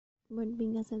But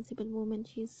being a sensible woman,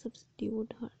 she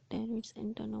subdued her terrors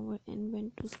and turned over and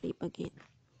went to sleep again.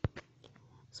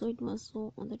 So it was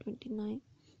so on the 29th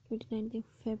of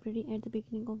February, at the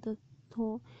beginning of the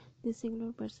thaw, this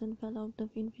singular person fell out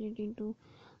of infinity into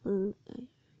the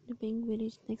pink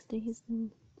village. Next day his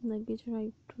luggage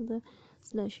arrived through the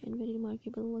slush, and very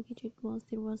remarkable luggage it was.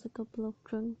 There was a couple of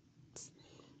trunks,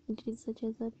 indeed such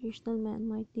as a rational man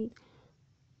might need.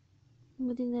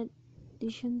 But in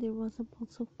addition there was a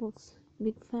box of books,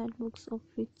 big fat books of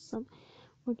which some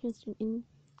were just in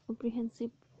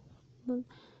incomprehensible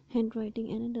handwriting,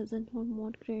 and a dozen or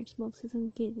more crates, boxes,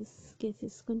 and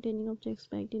cases containing objects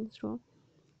packed in straw,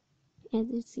 as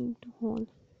it seemed to Hall,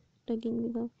 tugging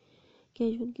with a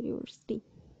casual curiosity.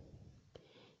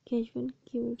 Casual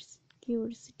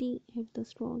curiosity at the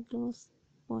straw glass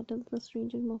bottle. The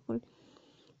stranger, muffled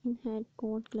in hat,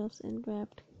 coat, gloves, and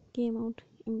wrapped, came out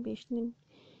impatiently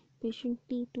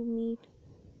to meet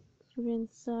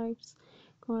Renside's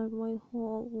guard while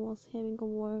Hall was having a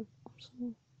word or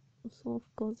so of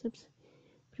gossips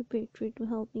preparatory to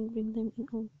helping bring them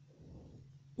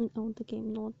out the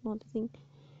game, not noticing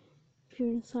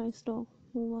Renside's dog,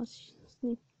 who was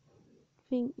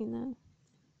sniffing in a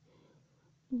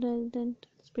redundant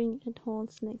spring at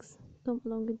Hall's legs, come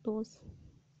along with those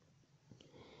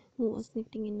who was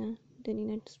sniffing in a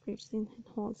definite spirits in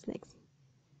Hall's legs.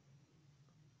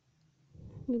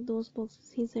 With those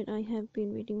boxes, he said, I have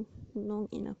been waiting long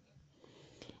enough.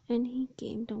 And he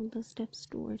came down the steps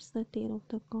towards the tail of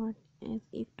the cart, as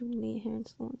if to lay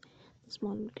hands on the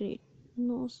small crate.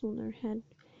 No sooner had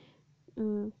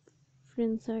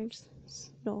Frenside's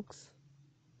dogs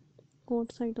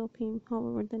caught sight of him,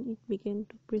 however, than it began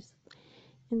to bristle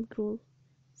and growl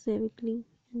savagely,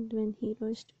 and when he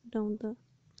rushed down the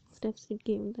steps it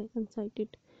gave the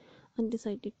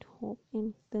undecided hop,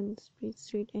 and then sprang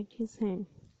straight at his hand.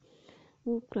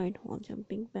 Oh, cried Hall,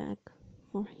 jumping back,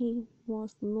 for he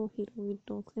was no hero with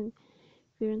dogs, and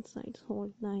Fearenside's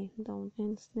Hall lay down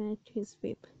and snatched his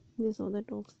whip. They saw the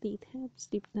dog's teeth had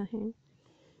slipped the hand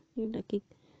near the kick,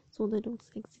 so the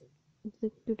dogs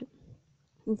execute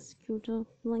a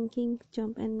flanking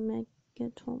jump and make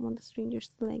get home on the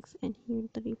stranger's legs, and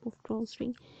heard the rip of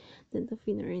drawstring. Then the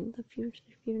winner and the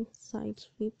Fearenside's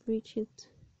whip reached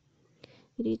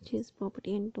his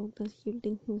property, and dog, the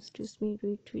yielding mistress, made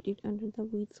retreated under the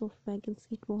weeds of wagons.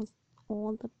 It was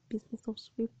all the business of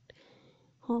swift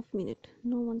half-minute.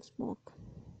 No one spoke.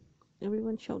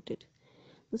 Everyone shouted.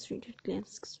 The stranger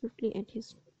glanced swiftly at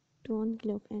his torn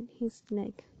glove and his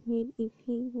leg, made if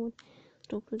he would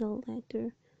stop to the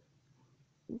latter,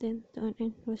 then turned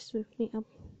and rushed swiftly up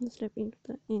the step into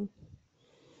the inn.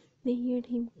 They heard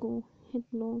him go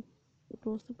headlong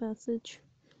across the passage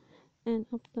and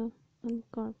up the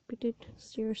uncarpeted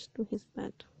stairs to his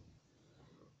bed.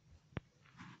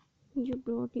 You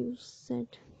brought, you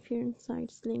said.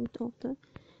 Fearenside limped off the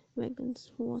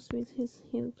wagons, was with his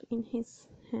hilt in his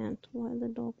hand, while the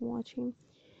dog watched him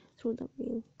through the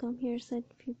veil. Come here, said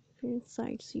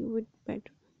Fearenside, you would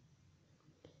better.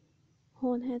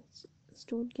 Hall had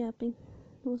stood gaping.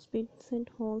 No speed, said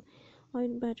Hall.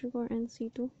 I'd better go and see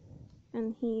to.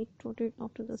 And he trotted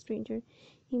after the stranger.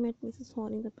 He met Mrs. Hall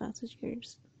in the passage.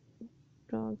 Here's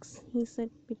drugs, he said,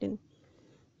 bitten.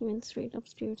 He went straight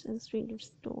upstairs, and the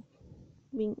stranger's dog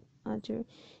being ajar,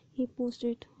 he pushed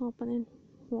it open and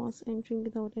was entering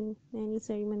without any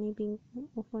ceremony, being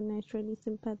of a naturally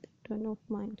sympathetic turn of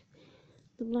mind.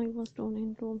 The blind was drawn,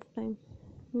 and Rome time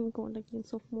caught a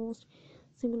glimpse of most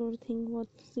singular thing, what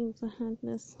seems a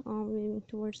handless arm waving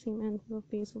towards him, and the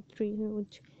face of three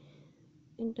huge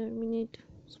interminate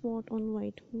spot on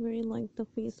white, very like the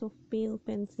face of pale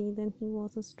Pansy. Then he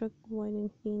was struck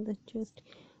violently in the chest,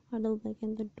 huddled back,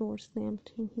 and the door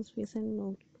slammed in his face and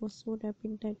locked. It was so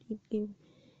rapid that it gave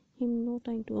him no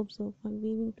time to observe, while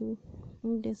weaving two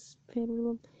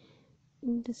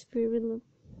indescribable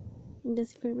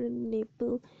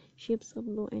shapes of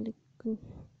blow and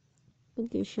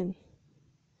concussion.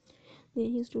 There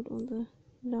he stood on the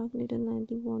dark little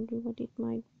landing, wondering what it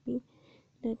might be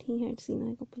that he had seen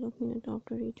a couple of minutes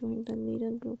after he joined the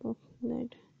little group of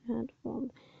that had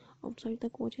formed outside the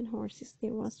coach and horses.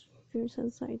 There was fierce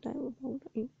anxiety about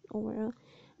it over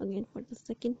again for the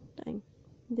second time.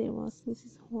 There was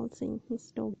Mrs. Hall saying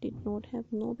his dog did not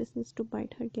have no business to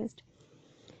bite her guest.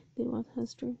 There was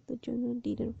Hester, the general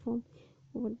dealer from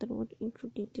over the road,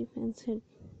 interrogative and sent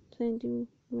you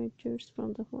measures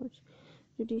from the horse,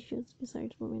 judicious,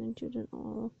 besides women and children,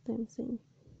 all of them saying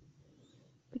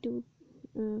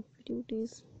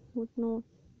Pituities would not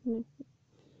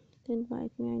then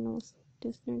bite me. I know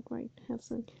Distant right have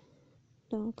some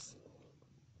dogs.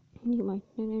 You might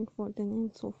and for them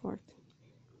and so forth.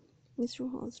 Mr.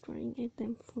 Hall, staring at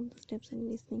them from the steps and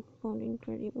listening, found it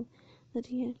incredible that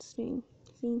he had seen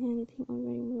anything or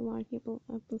very remarkable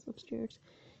apples upstairs.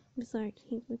 Besides,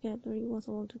 his vocabulary was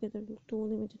altogether too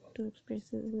limited to express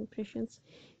his impressions.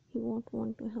 He won't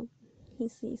want to help, he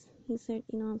said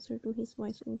in answer to his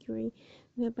wife's inquiry.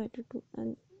 We have better to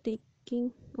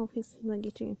taking of his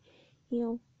luggage in. He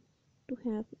ought to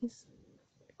have his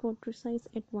cauterized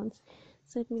at once,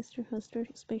 said Mr. Hurst,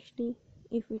 especially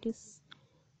if it is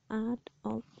at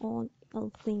all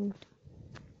inflamed.